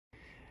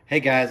Hey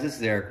guys, this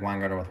is Eric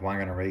Weingartner with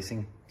Weingartner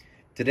Racing.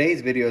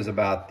 Today's video is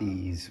about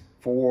these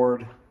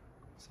Ford,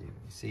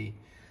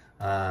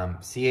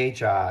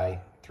 CHI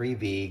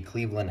 3V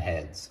Cleveland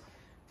heads.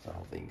 So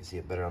hopefully you can see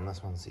it better on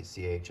this one.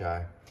 See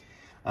CHI.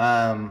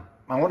 I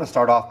want to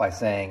start off by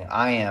saying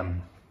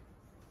I'm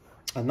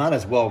not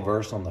as well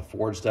versed on the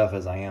Ford stuff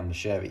as I am the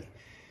Chevy.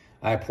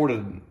 I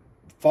ported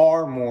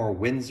far more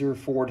Windsor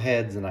Ford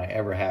heads than I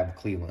ever have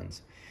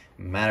Cleveland's.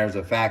 Matters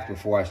of fact,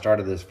 before I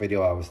started this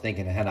video, I was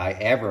thinking, had I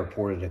ever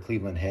ported a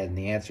Cleveland head? And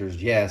the answer is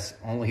yes,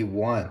 only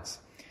once.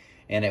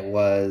 And it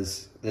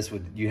was,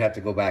 you have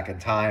to go back in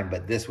time,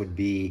 but this would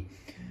be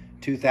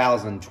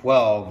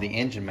 2012, the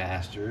Engine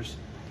Masters.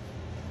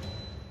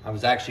 I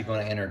was actually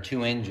going to enter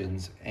two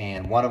engines,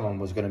 and one of them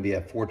was going to be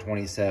a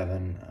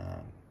 427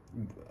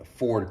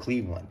 Ford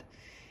Cleveland.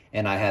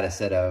 And I had a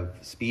set of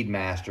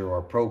Speedmaster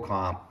or Pro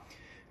Comp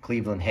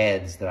Cleveland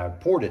heads that I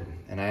ported,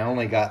 and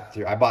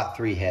I bought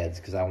 3 heads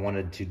because I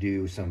wanted to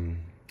do some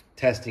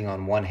testing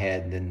on one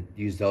head and then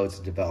use those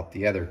to develop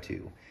the other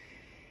 2.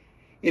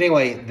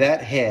 Anyway,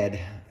 that head,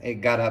 it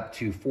got up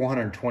to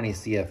 420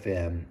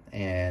 CFM,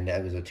 and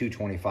it was a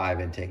 225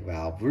 intake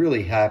valve.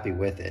 Really happy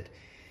with it,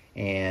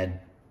 and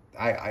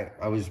I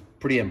was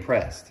pretty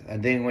impressed.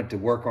 And then went to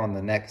work on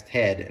the next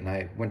head, and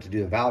I went to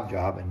do a valve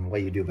job, and the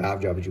way you do a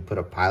valve job is you put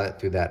a pilot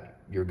through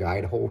your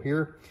guide hole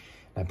here.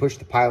 I pushed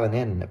the pilot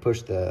in, and it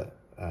pushed the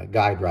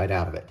guide right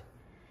out of it,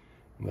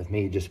 with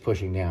me just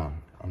pushing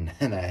down on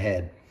that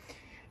head.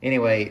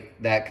 Anyway,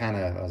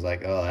 I was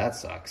like, oh, that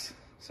sucks.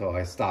 So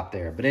I stopped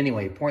there. But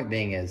anyway, point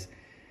being is,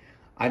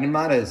 I'm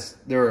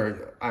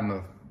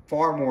a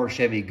far more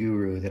Chevy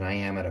guru than I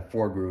am at a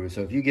Ford guru.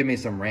 So if you give me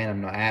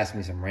ask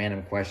me some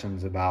random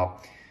questions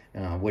about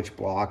which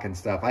block and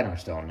stuff, I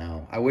just don't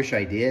know. I wish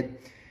I did.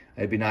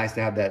 It'd be nice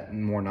to have that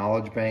more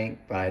knowledge bank,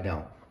 but I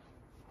don't.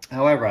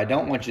 However, I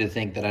don't want you to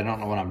think that I don't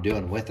know what I'm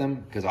doing with them,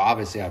 because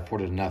obviously I've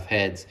ported enough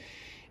heads,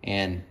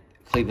 and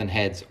Cleveland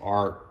heads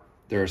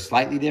they're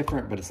slightly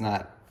different, but it's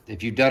not.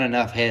 If you've done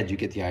enough heads, you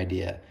get the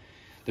idea.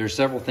 There's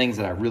several things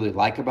that I really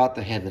like about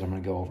the head that I'm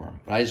going to go over.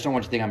 But I just don't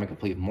want you to think I'm a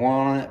complete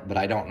moron on it, but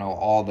I don't know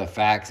all the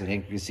facts and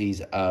intricacies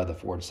of the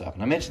Ford stuff.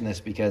 And I mentioned this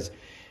because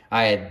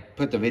I had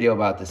put the video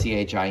about the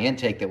CHI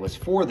intake that was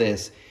for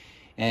this,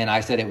 and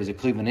I said it was a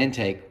Cleveland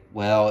intake.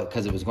 Well,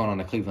 because it was going on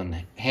the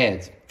Cleveland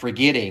heads,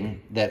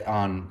 forgetting that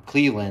on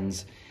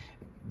Cleveland's,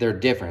 they're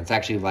different. It's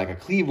actually like a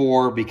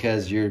Clevor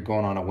because you're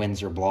going on a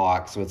Windsor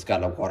block, so it's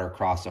got a water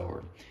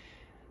crossover.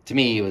 To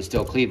me, it was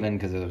still Cleveland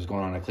because it was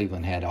going on a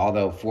Cleveland head,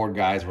 although Ford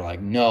guys were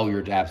like, no,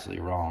 you're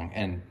absolutely wrong.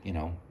 And,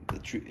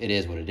 it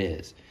is what it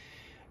is.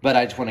 But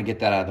I just want to get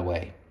that out of the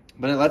way.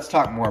 But let's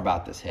talk more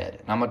about this head.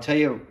 And I'm going to tell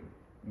you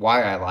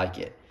why I like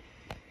it.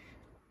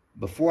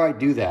 Before I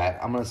do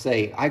that, I'm going to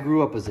say I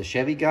grew up as a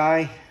Chevy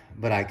guy,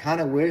 but I kind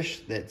of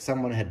wish that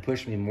someone had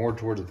pushed me more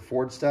towards the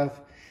Ford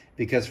stuff,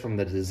 because from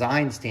the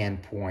design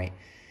standpoint,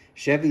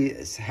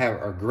 Chevys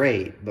are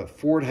great, but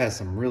Ford has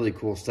some really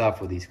cool stuff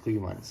with these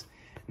Clevelands.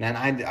 Now,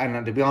 I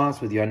to be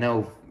honest with you, I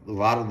know a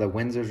lot of the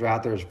Windsors are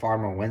out there. There's far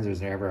more Windsors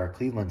than ever are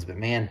Clevelands, but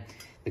man,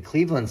 the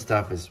Cleveland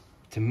stuff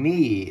to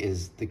me,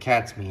 is the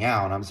cat's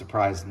meow, and I'm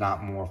surprised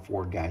not more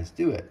Ford guys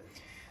do it.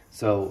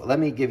 So let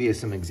me give you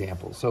some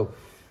examples. So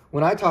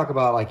when I talk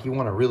about, like, you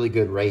want a really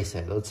good race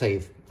head, let's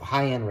say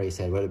high-end race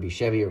head, whether it be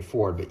Chevy or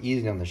Ford, but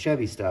using on the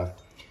Chevy stuff,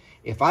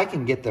 if I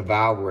can get the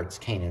valve where it's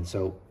canon,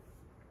 so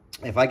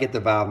if I get the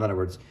valve, in other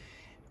words,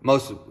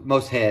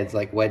 most heads,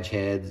 like wedge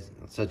heads,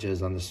 such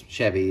as on the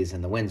Chevys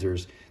and the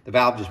Windsors, the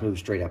valve just moves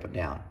straight up and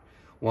down.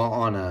 Well,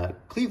 on a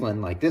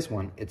Cleveland, like this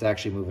one, it's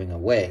actually moving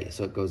away,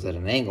 so it goes at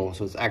an angle,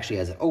 so it's actually,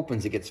 as it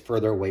opens, it gets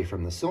further away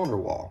from the cylinder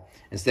wall,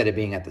 instead of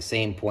being at the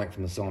same point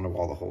from the cylinder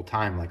wall the whole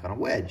time, like on a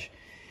wedge.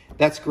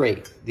 That's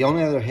great. The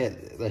only other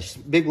head, the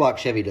big block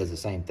Chevy does the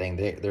same thing.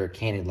 They're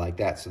canted like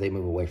that, so they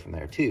move away from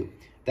there too.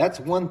 That's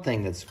one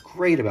thing that's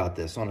great about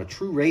this. On a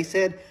true race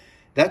head,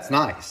 that's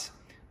nice.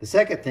 The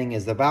second thing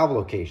is the valve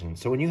location.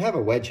 So when you have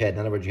a wedge head, in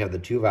other words, you have the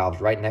 2 valves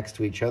right next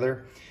to each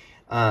other.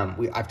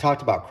 I've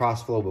talked about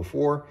crossflow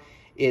before.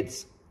 The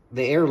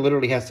air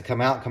literally has to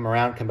come out, come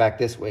around, come back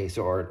this way.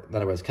 So, or in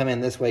other words, come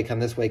in this way, come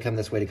this way, come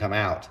this way to come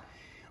out.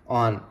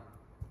 On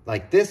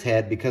like this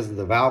head, because of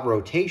the valve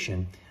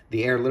rotation,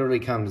 the air literally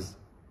comes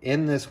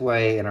in this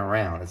way and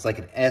around. It's like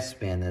an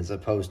S-bend as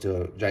opposed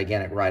to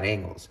gigantic right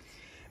angles.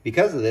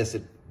 Because of this,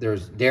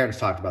 Darren's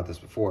talked about this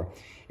before,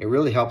 it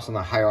really helps on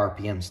the high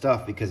RPM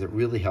stuff, because it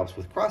really helps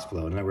with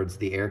crossflow. In other words,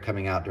 the air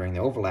coming out during the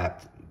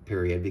overlap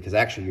period, because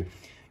actually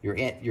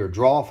your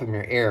draw from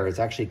your air is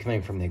actually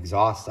coming from the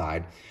exhaust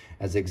side.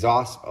 As the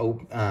exhaust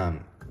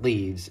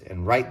leaves,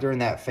 and right during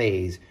that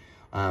phase,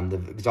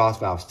 the exhaust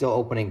valve's still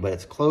opening, but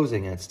it's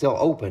closing and it's still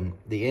open.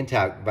 The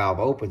intake valve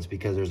opens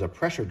because there's a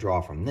pressure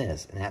draw from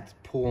this, and that's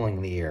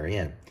pulling the air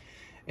in.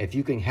 If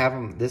you can have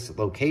them this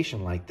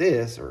location like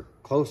this, or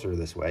closer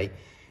this way,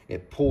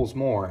 it pulls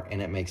more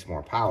and it makes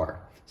more power.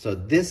 So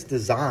this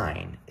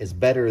design is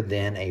better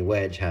than a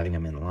wedge having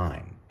them in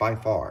line, by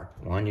far.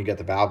 One, you got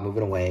the valve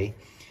moving away,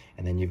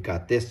 and then you've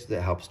got this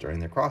that helps during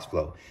the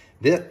crossflow.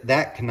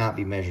 That cannot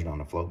be measured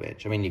on a flow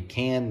bench. I mean, you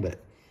can, but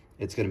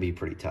it's going to be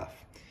pretty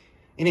tough.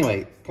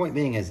 Anyway, point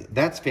being is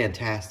that's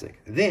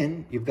fantastic.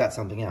 Then you've got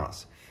something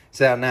else.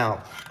 So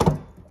now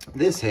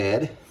this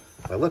head,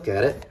 if I look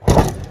at it,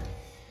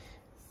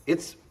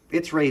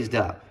 it's raised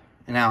up.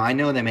 And now I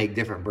know they make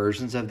different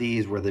versions of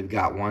these where they've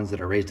got ones that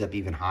are raised up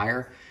even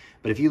higher.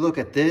 But if you look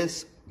at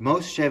this,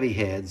 most Chevy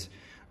heads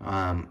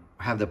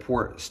have the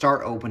port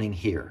start opening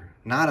here,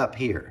 not up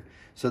here.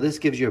 So this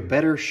gives you a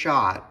better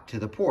shot to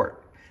the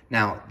port.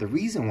 Now, the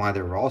reason why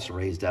they were also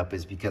raised up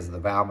is because of the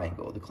valve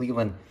angle. The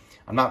Cleveland,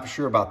 I'm not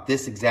sure about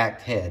this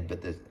exact head,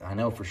 but I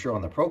know for sure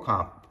on the Pro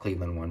Comp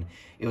Cleveland one,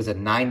 it was a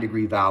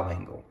 9-degree valve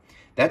angle.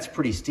 That's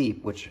pretty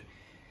steep, which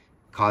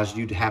caused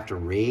you to have to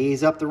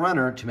raise up the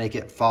runner to make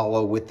it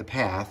follow with the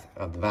path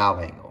of the valve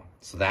angle.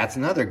 So that's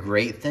another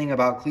great thing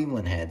about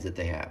Cleveland heads that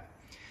they have.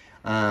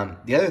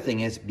 The other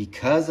thing is,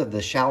 because of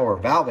the shallower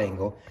valve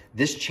angle,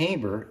 this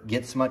chamber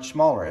gets much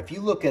smaller. If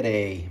you look at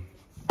a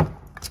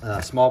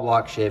small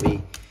block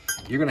Chevy,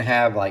 you're going to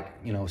have like,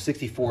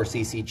 64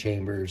 cc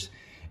chambers,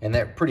 and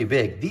they're pretty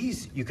big.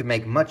 These you can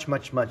make much,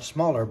 much, much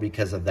smaller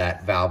because of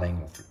that valve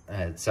angle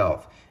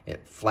itself.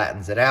 It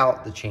flattens it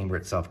out. The chamber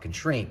itself can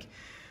shrink.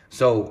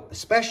 So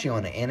especially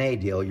on an NA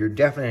deal, you're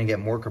definitely going to get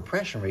more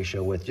compression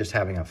ratio with just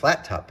having a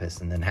flat top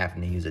piston than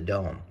having to use a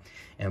dome.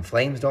 And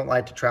flames don't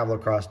like to travel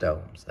across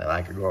domes. They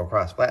like to go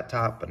across flat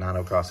top, but not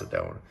across a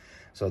dome.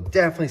 So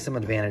definitely some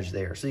advantage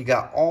there. So you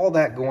got all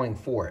that going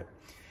for it.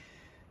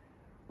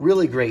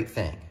 Really great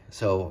thing.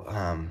 So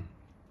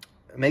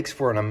it makes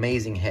for an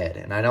amazing head.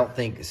 And I don't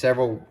think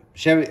several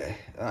Chevy,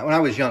 when I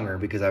was younger,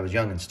 because I was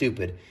young and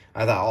stupid,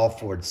 I thought all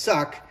Fords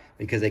suck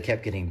because they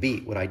kept getting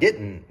beat. What I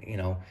didn't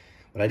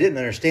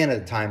understand at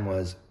the time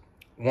was,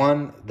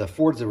 one, the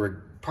Fords that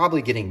were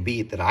probably getting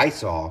beat that I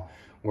saw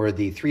were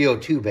the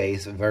 302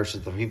 base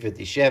versus the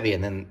 350 Chevy,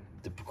 and then,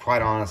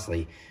 quite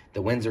honestly,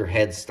 the Windsor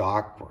head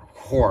stock were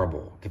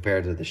horrible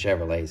compared to the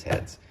Chevrolet's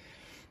heads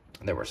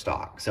that were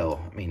stock. So,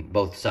 I mean,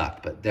 both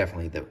sucked, but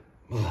definitely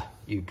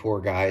you poor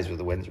guys with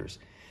the Windsors.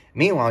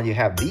 Meanwhile, you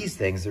have these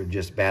things that are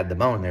just bad to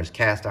bone. There's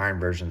cast iron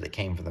versions that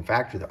came from the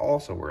factory that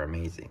also were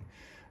amazing.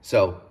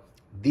 So,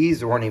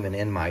 these weren't even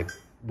in my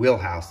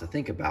wheelhouse to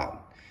think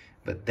about,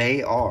 but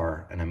they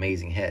are an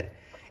amazing head.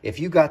 If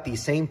you got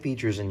these same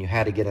features and you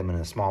had to get them in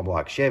a small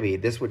block Chevy,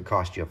 this would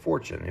cost you a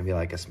fortune. It'd be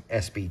like a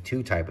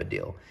SB2 type of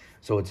deal.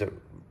 So it's a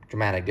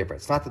dramatic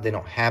difference. It's not that they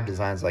don't have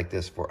designs like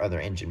this for other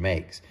engine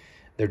makes.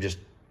 They're just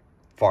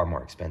far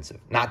more expensive.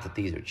 Not that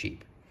these are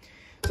cheap.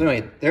 So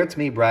anyway, there's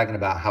me bragging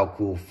about how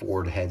cool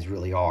Ford heads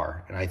really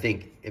are. And I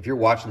think if you're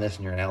watching this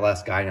and you're an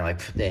LS guy and you're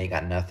like, they ain't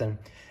got nothing.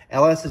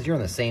 LSs, you're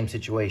in the same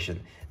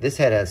situation. This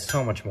head has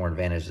so much more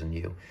advantage than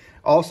you.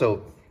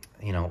 Also,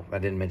 I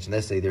didn't mention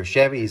this either.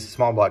 Chevys,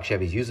 small block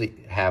Chevys usually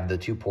have the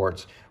two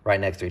ports right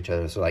next to each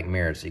other, so like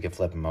mirrors, so you can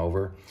flip them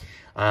over.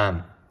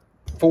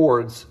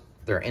 Fords,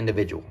 they're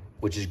individual,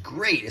 which is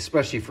great,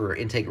 especially for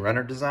intake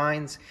runner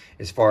designs,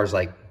 as far as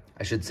like,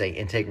 I should say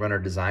intake runner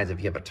designs if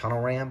you have a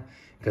tunnel ram,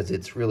 because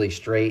it's really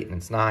straight and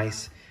it's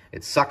nice.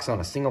 It sucks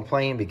on a single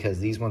plane because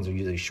these ones are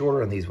usually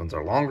shorter and these ones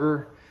are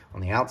longer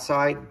on the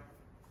outside,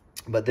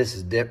 but this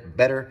is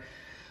better.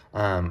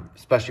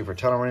 Especially for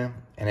tunnel ram.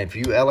 And if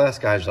you LS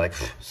guys are like,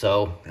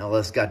 so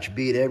LS got you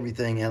beat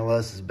everything,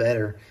 LS is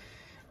better.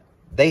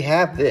 They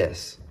have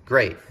this,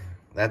 great.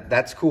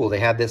 That's cool. They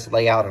have this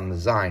layout and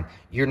design.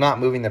 You're not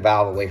moving the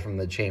valve away from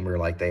the chamber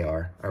like they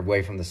are, or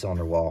away from the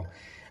cylinder wall,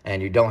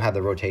 and you don't have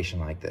the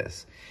rotation like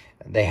this.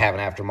 They have an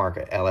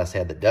aftermarket LS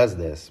head that does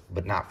this,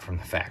 but not from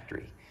the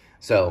factory.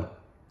 So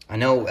I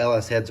know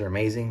LS heads are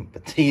amazing,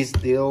 but these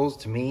deals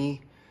to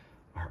me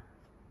are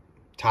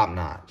top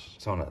notch.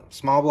 So on a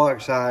small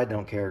block side,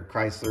 don't care,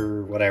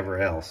 Chrysler,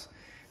 whatever else.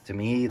 To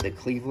me, the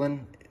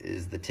Cleveland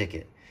is the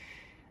ticket.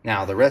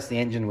 Now, the rest of the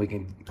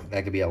engine,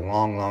 that could be a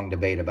long, long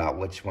debate about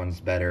which one's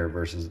better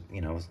versus,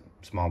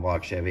 small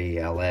block Chevy,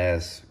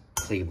 LS,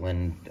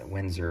 Cleveland,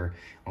 Windsor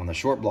on the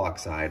short block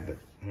side, but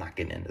I'm not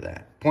getting into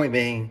that. Point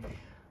being,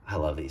 I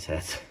love these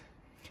heads.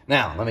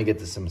 Now, let me get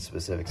to some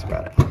specifics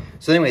about it.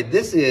 So anyway,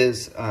 this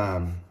is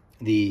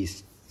the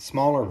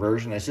smaller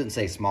version. I shouldn't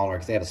say smaller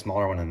because they have a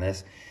smaller one than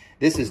this.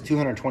 This is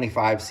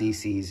 225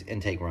 cc's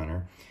intake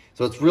runner.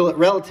 So it's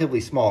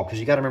relatively small because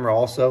you got to remember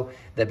also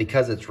that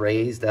because it's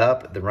raised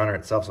up, the runner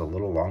itself is a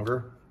little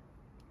longer.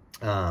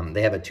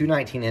 They have a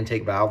 219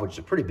 intake valve, which is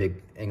a pretty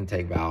big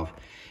intake valve,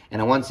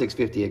 and a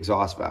 1.650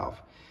 exhaust valve.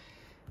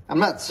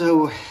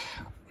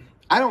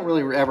 I don't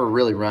really ever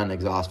run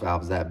exhaust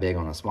valves that big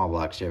on a small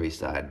block Chevy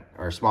side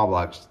or small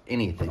block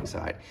anything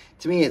side.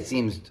 To me, it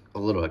seems a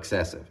little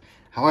excessive.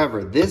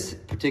 However, this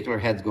particular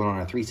head's going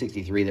on a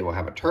 363 that will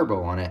have a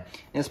turbo on it,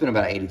 and it's been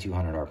about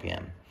 8,200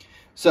 RPM.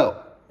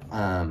 So,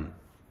 I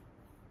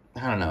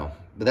don't know,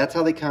 but that's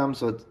how they come,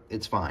 so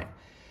it's fine.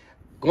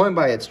 Going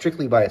by it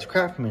strictly by its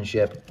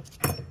craftsmanship,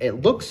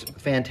 it looks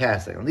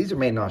fantastic. And these are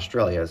made in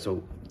Australia,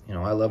 so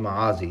I love my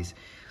Aussies.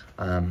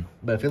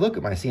 But if you look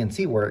at my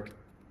CNC work,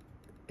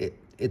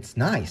 it's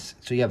nice.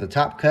 So you have the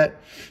top cut,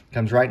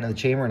 comes right into the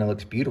chamber, and it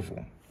looks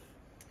beautiful.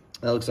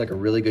 That looks like a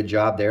really good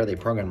job there. They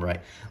programmed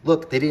right.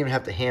 Look, they didn't even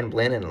have to hand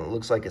blend, and it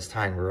looks like it's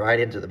tying right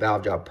into the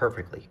valve job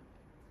perfectly.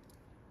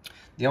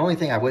 The only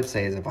thing I would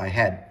say is if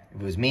it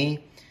was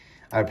me,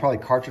 I would probably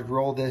cartridge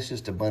roll this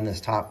just to blend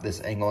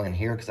this angle in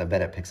here, because I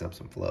bet it picks up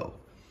some flow.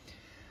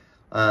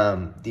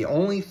 The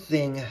only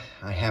thing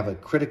I have a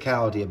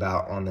criticality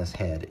about on this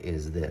head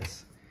is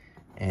this.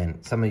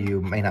 And some of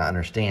you may not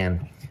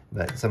understand,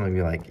 but some of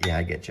you are like, yeah,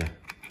 I get you.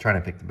 Trying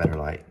to pick the better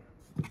light.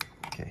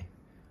 Okay,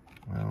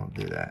 well, I'll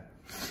do that.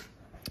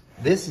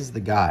 This is the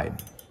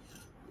guide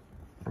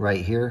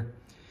right here.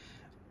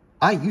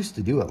 I used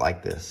to do it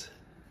like this.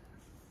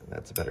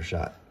 That's a better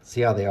shot.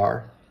 See how they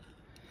are?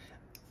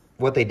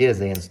 What they did is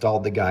they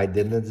installed the guide,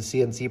 then did the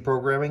CNC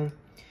programming.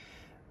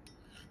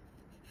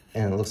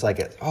 And it looks like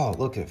it, oh,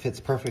 look, it fits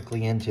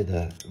perfectly into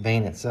the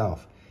vane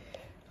itself.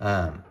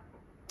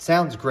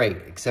 Sounds great,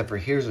 except for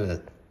here's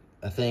a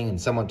thing, and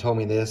someone told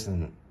me this,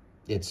 and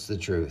it's the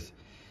truth.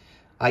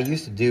 I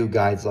used to do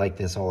guides like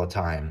this all the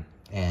time,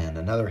 and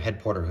another head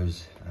porter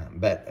who's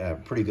a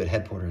pretty good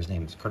head porter, his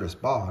name is Curtis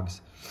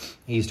Boggs.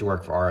 He used to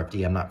work for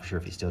RFD. I'm not sure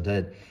if he still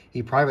did.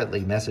 He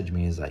privately messaged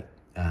me. He's like,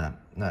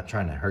 not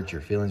trying to hurt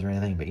your feelings or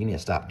anything, but you need to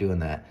stop doing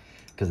that,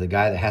 because the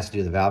guy that has to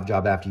do the valve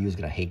job after you is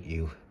going to hate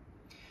you.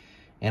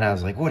 And I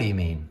was like, what do you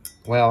mean?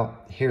 Well,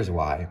 here's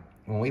why.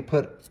 When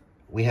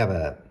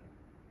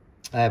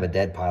I have a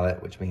dead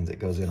pilot, which means it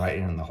goes in right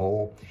in the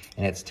hole,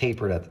 and it's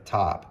tapered at the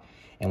top.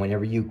 And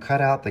whenever you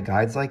cut out the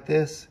guides like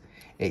this,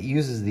 it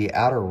uses the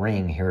outer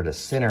ring here to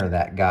center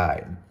that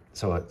guide.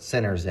 So it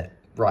centers it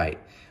right.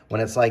 When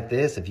it's like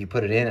this, if you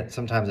put it in,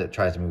 sometimes it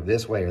tries to move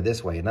this way or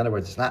this way. In other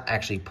words, it's not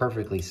actually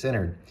perfectly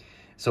centered.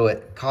 So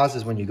it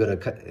causes when you go to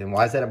cut, and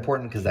why is that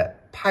important? Because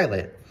that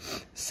pilot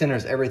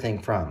centers everything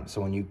from.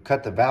 So when you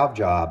cut the valve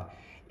job,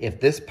 if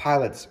this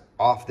pilot's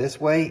off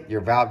this way, your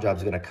valve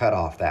job's gonna cut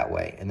off that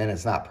way, and then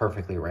it's not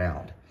perfectly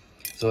round.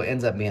 So it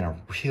ends up being a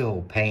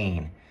real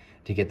pain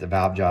to get the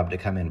valve job to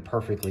come in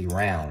perfectly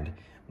round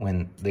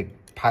when the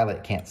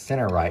pilot can't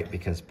center right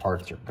because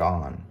parts are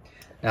gone.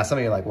 Now some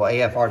of you are like, well,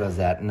 AFR does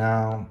that.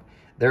 No,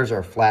 theirs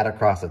are flat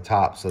across the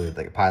top so that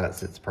the pilot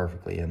sits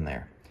perfectly in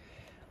there.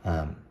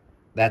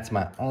 That's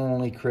my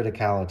only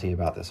criticality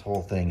about this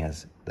whole thing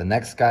is the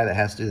next guy that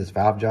has to do this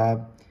valve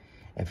job,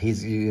 if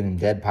he's using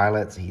dead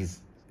pilots,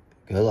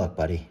 good luck,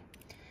 buddy.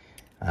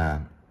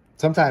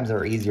 Sometimes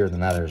they're easier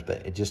than others,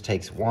 but it just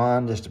takes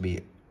one just to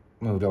be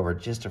moved over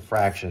just a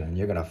fraction, and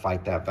you're gonna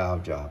fight that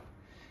valve job.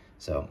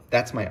 So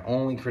that's my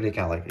only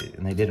criticality,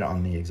 and they did it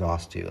on the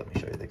exhaust too. Let me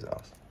show you the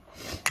exhaust.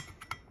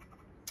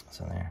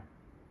 So there,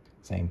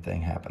 same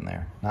thing happened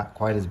there. Not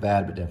quite as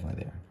bad, but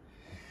definitely there.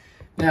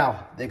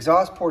 Now, the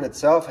exhaust port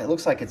itself, it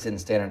looks like it's in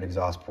standard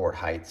exhaust port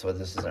height, so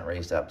this isn't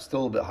raised up. Still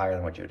a little bit higher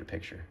than what you would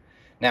picture.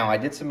 Now, I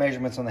did some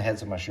measurements on the head,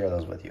 so I'm gonna share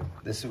those with you.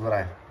 This is what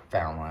I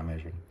found when I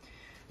measured.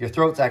 Your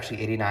throat's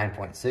actually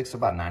 89.6, so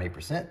about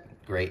 90%,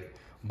 great.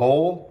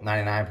 Bowl,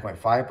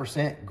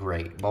 99.5%,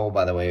 great. Bowl,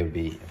 by the way, would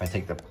be, if I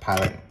take the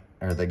pilot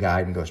or the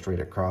guide and go straight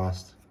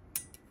across,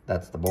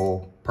 that's the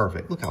bowl,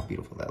 perfect. Look how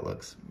beautiful that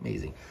looks,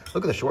 amazing.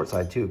 Look at the short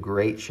side too,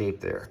 great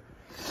shape there.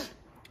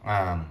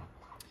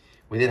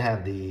 We then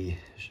have the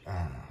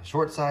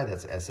short side,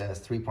 that's SS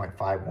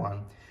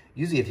 3.51.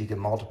 Usually if you can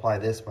multiply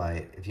this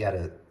by, if you had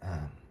to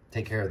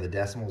take care of the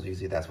decimals,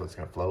 usually that's what's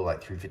gonna flow,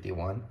 like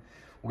 351.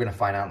 We're gonna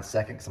find out in a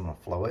second because I'm gonna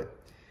flow it.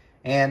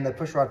 And the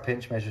push rod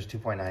pinch measures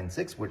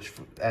 2.96, which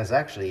is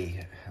actually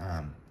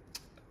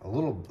a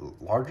little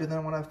larger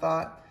than what I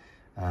thought.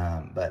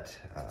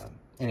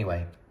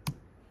 Anyway,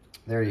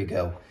 there you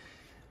go.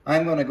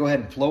 I'm gonna go ahead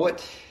and flow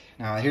it.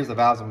 Now here's the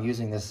valves I'm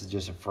using. This is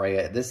just a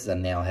Freya. This is a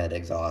nail head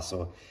exhaust,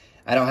 so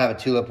I don't have a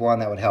tulip one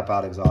that would help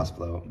out exhaust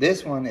flow.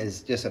 This one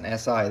is just an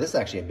SI. This is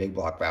actually a big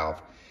block valve,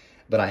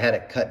 but I had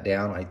it cut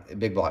down, a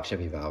big block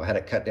Chevy valve. I had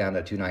it cut down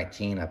to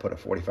 219. I put a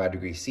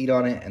 45-degree seat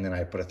on it, and then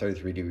I put a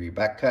 33-degree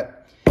back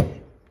cut.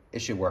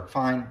 It should work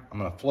fine. I'm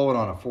gonna flow it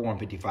on a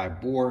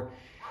 4155 bore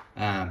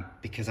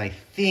because I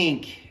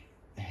think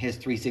his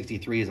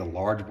 363 is a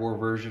large bore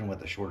version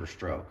with a shorter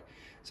stroke.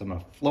 So I'm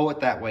gonna flow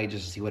it that way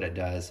just to see what it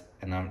does,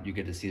 and then you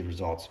get to see the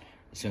results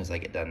as soon as I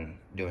get done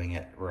doing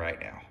it right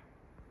now.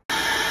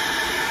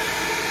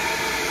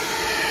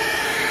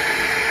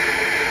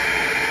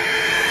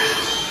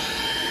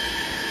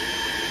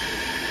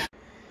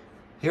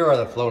 Here are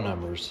the flow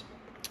numbers,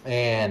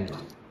 and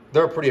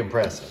they're pretty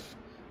impressive.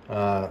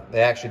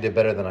 They actually did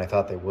better than I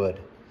thought they would,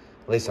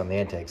 at least on the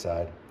intake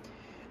side.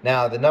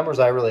 Now, the numbers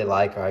I really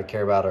like, or I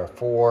care about, are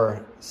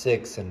 4,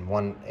 6, and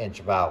 1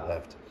 inch valve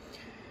lift.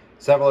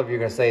 Several of you are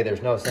going to say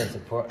there's no sense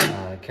in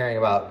caring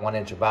about 1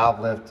 inch of valve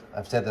lift.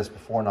 I've said this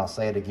before, and I'll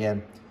say it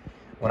again.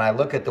 When I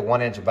look at the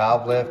 1 inch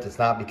valve lift, it's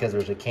not because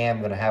there's a cam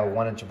going to have a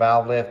 1 inch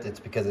valve lift. It's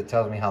because it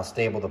tells me how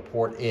stable the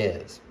port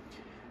is.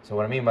 So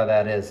what I mean by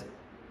that is,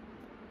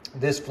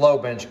 this flow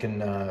bench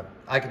can,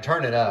 I can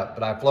turn it up,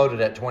 but I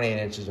floated at 28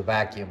 inches of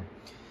vacuum.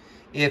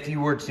 If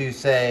you were to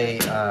say,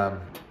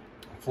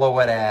 flow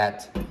it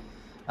at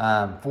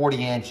 40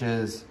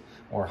 inches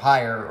or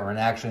higher, or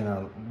actually in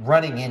a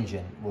running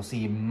engine, we'll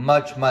see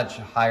much, much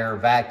higher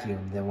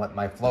vacuum than what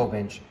my flow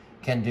bench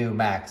can do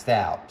maxed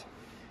out.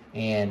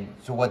 And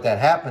so what that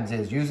happens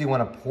is usually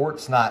when a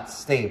port's not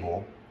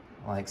stable,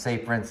 like say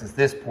for instance,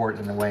 this port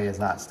in a way is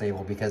not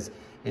stable because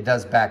it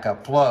does back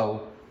up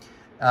flow.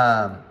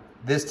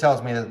 This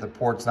tells me that the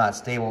port's not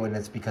stable and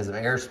it's because of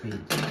airspeed.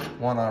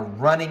 On a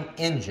running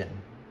engine,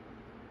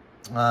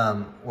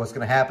 what's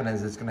going to happen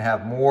is it's going to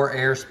have more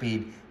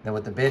airspeed than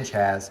what the bench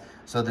has.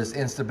 So this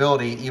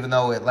instability, even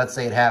though let's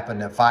say it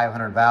happened at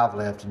 500 valve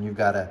lift and you've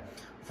got a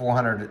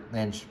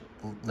 400-inch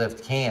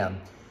lift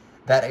cam,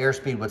 that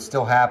airspeed would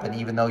still happen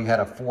even though you had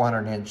a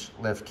 400-inch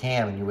lift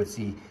cam, and you would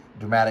see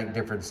dramatic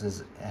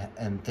differences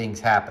and things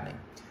happening.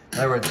 In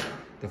other words,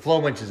 the flow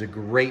winch is a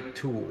great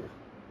tool,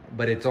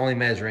 but it's only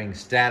measuring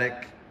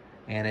static,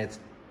 and it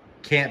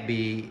can't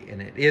be,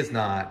 and it is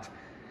not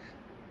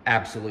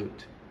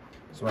absolute.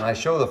 So when I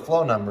show the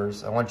flow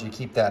numbers, I want you to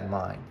keep that in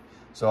mind.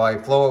 So I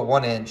flow at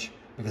 1 inch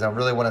because I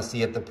really want to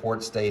see if the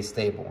port stays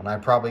stable. And I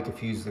probably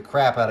confused the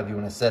crap out of you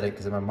when I said it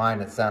because in my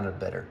mind it sounded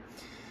better,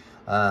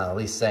 at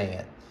least saying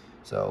it.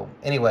 So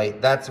anyway,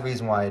 that's the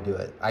reason why I do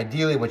it.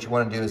 Ideally, what you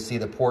want to do is see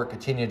the port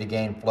continue to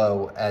gain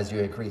flow as you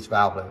increase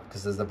valve lift,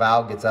 because as the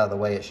valve gets out of the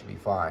way, it should be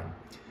fine.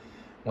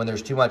 When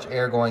there's too much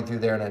air going through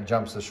there and it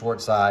jumps the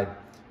short side,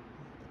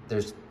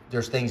 there's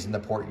things in the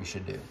port you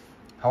should do.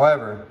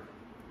 However,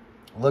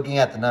 looking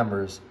at the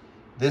numbers,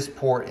 this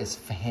port is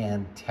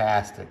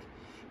fantastic.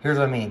 Here's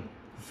what I mean.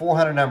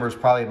 400 number is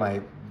probably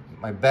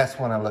my best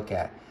one I look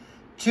at.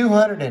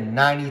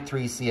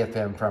 293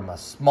 CFM from a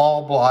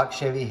small block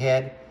Chevy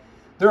head.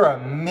 There are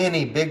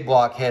many big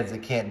block heads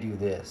that can't do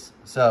this.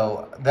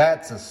 So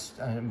that's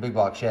big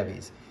block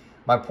Chevys.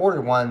 My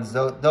ported ones,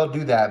 they'll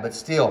do that, but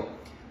still,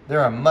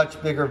 they're a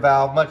much bigger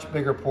valve, much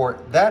bigger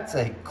port. That's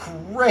a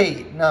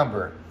great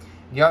number.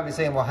 You might be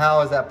saying, well,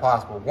 how is that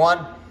possible?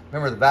 One,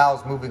 remember the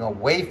valve's moving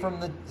away from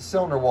the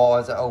cylinder wall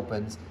as it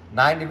opens.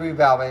 9-degree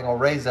valve angle,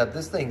 raised up.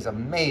 This thing's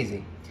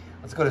amazing.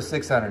 Let's go to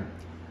 600.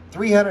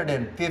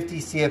 350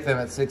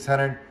 CFM at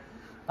 600.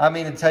 I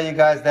mean to tell you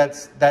guys,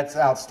 that's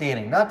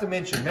outstanding. Not to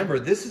mention, remember,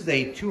 this is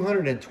a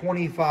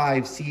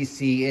 225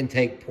 cc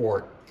intake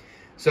port.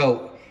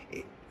 So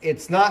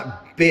it's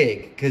not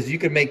big, because you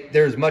can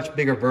there's much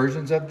bigger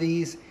versions of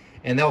these,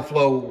 and they'll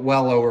flow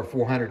well over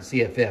 400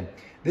 CFM.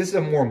 This is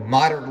a more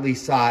moderately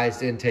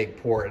sized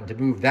intake port, and to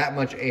move that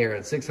much air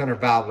at 600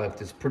 valve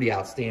lift is pretty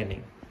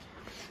outstanding.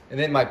 And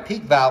then my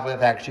peak valve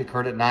lift actually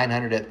occurred at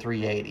 900 at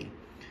 380.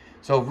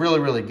 So really,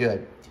 really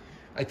good.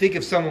 I think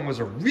if someone was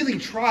to really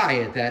try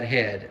at that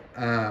head,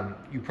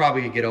 you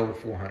probably could get over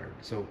 400.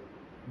 So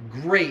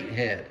great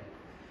head.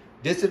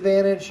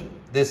 Disadvantage,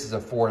 this is a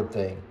Ford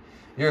thing.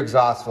 Your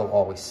exhaust flow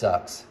always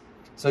sucks.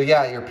 So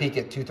yeah, your peak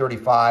at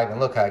 235,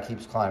 and look how it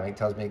keeps climbing. It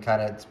tells me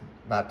it's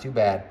not too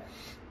bad.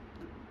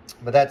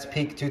 But that's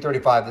peak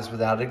 235, this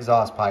without an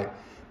exhaust pipe.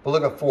 But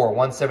look at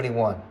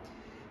 171.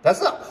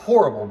 That's not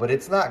horrible, but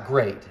it's not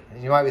great.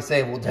 And you might be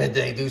saying, well, did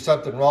they do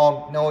something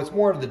wrong? No, it's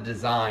more of the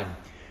design.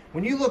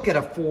 When you look at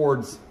a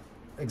Ford's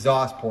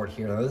exhaust port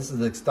here, now this is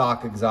the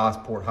stock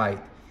exhaust port height,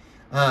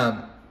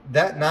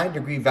 that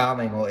 9-degree valve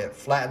angle, it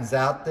flattens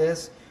out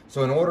this.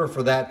 So in order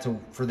for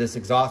this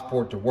exhaust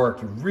port to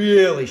work, you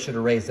really should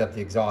have raised up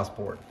the exhaust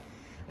port.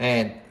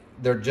 And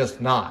they're just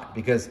not,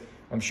 because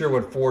I'm sure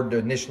when Ford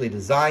initially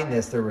designed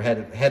this, there were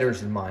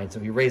headers in mind. So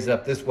if you raise it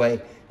up this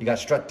way, you got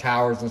strut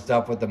towers and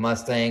stuff with the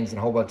Mustangs and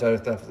a whole bunch of other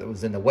stuff that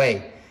was in the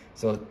way.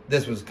 So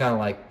this was kind of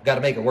like, got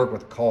to make it work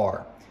with the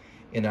car.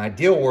 In an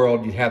ideal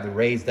world, you'd have the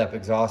raised up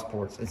exhaust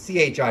ports. And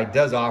CHI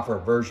does offer a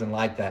version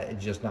like that.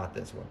 It's just not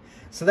this one.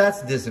 So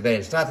that's the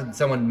disadvantage. It's not that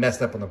someone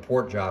messed up on the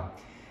port job.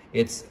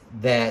 It's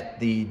that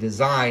the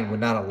design would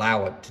not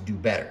allow it to do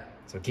better.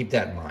 So keep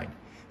that in mind.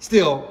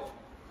 Still,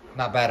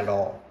 not bad at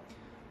all.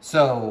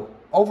 So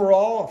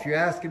overall, if you're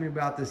asking me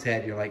about this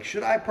head, you're like,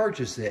 should I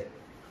purchase it?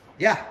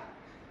 Yeah.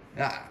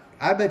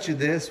 I bet you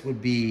this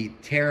would be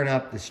tearing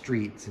up the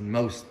streets in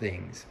most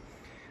things.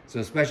 So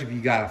especially if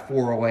you got a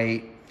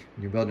 408,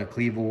 and you're building a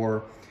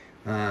Cleavor,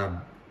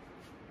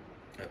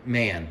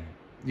 man,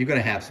 you're going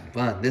to have some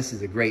fun. This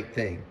is a great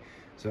thing.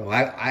 So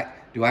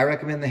do I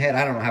recommend the head?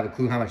 I don't have a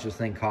clue how much this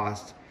thing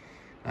costs.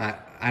 I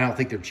don't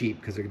think they're cheap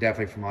because they're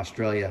definitely from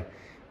Australia.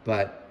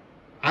 But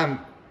I'm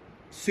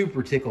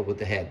super tickled with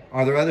the head.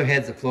 Are there other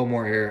heads that flow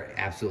more air?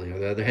 Absolutely. Are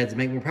there other heads that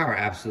make more power?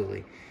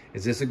 Absolutely.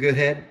 Is this a good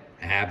head?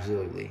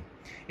 Absolutely.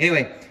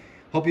 Anyway,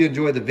 hope you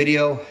enjoyed the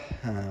video.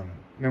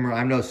 Remember,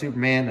 I'm no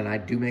Superman and I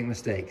do make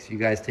mistakes. You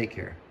guys take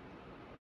care.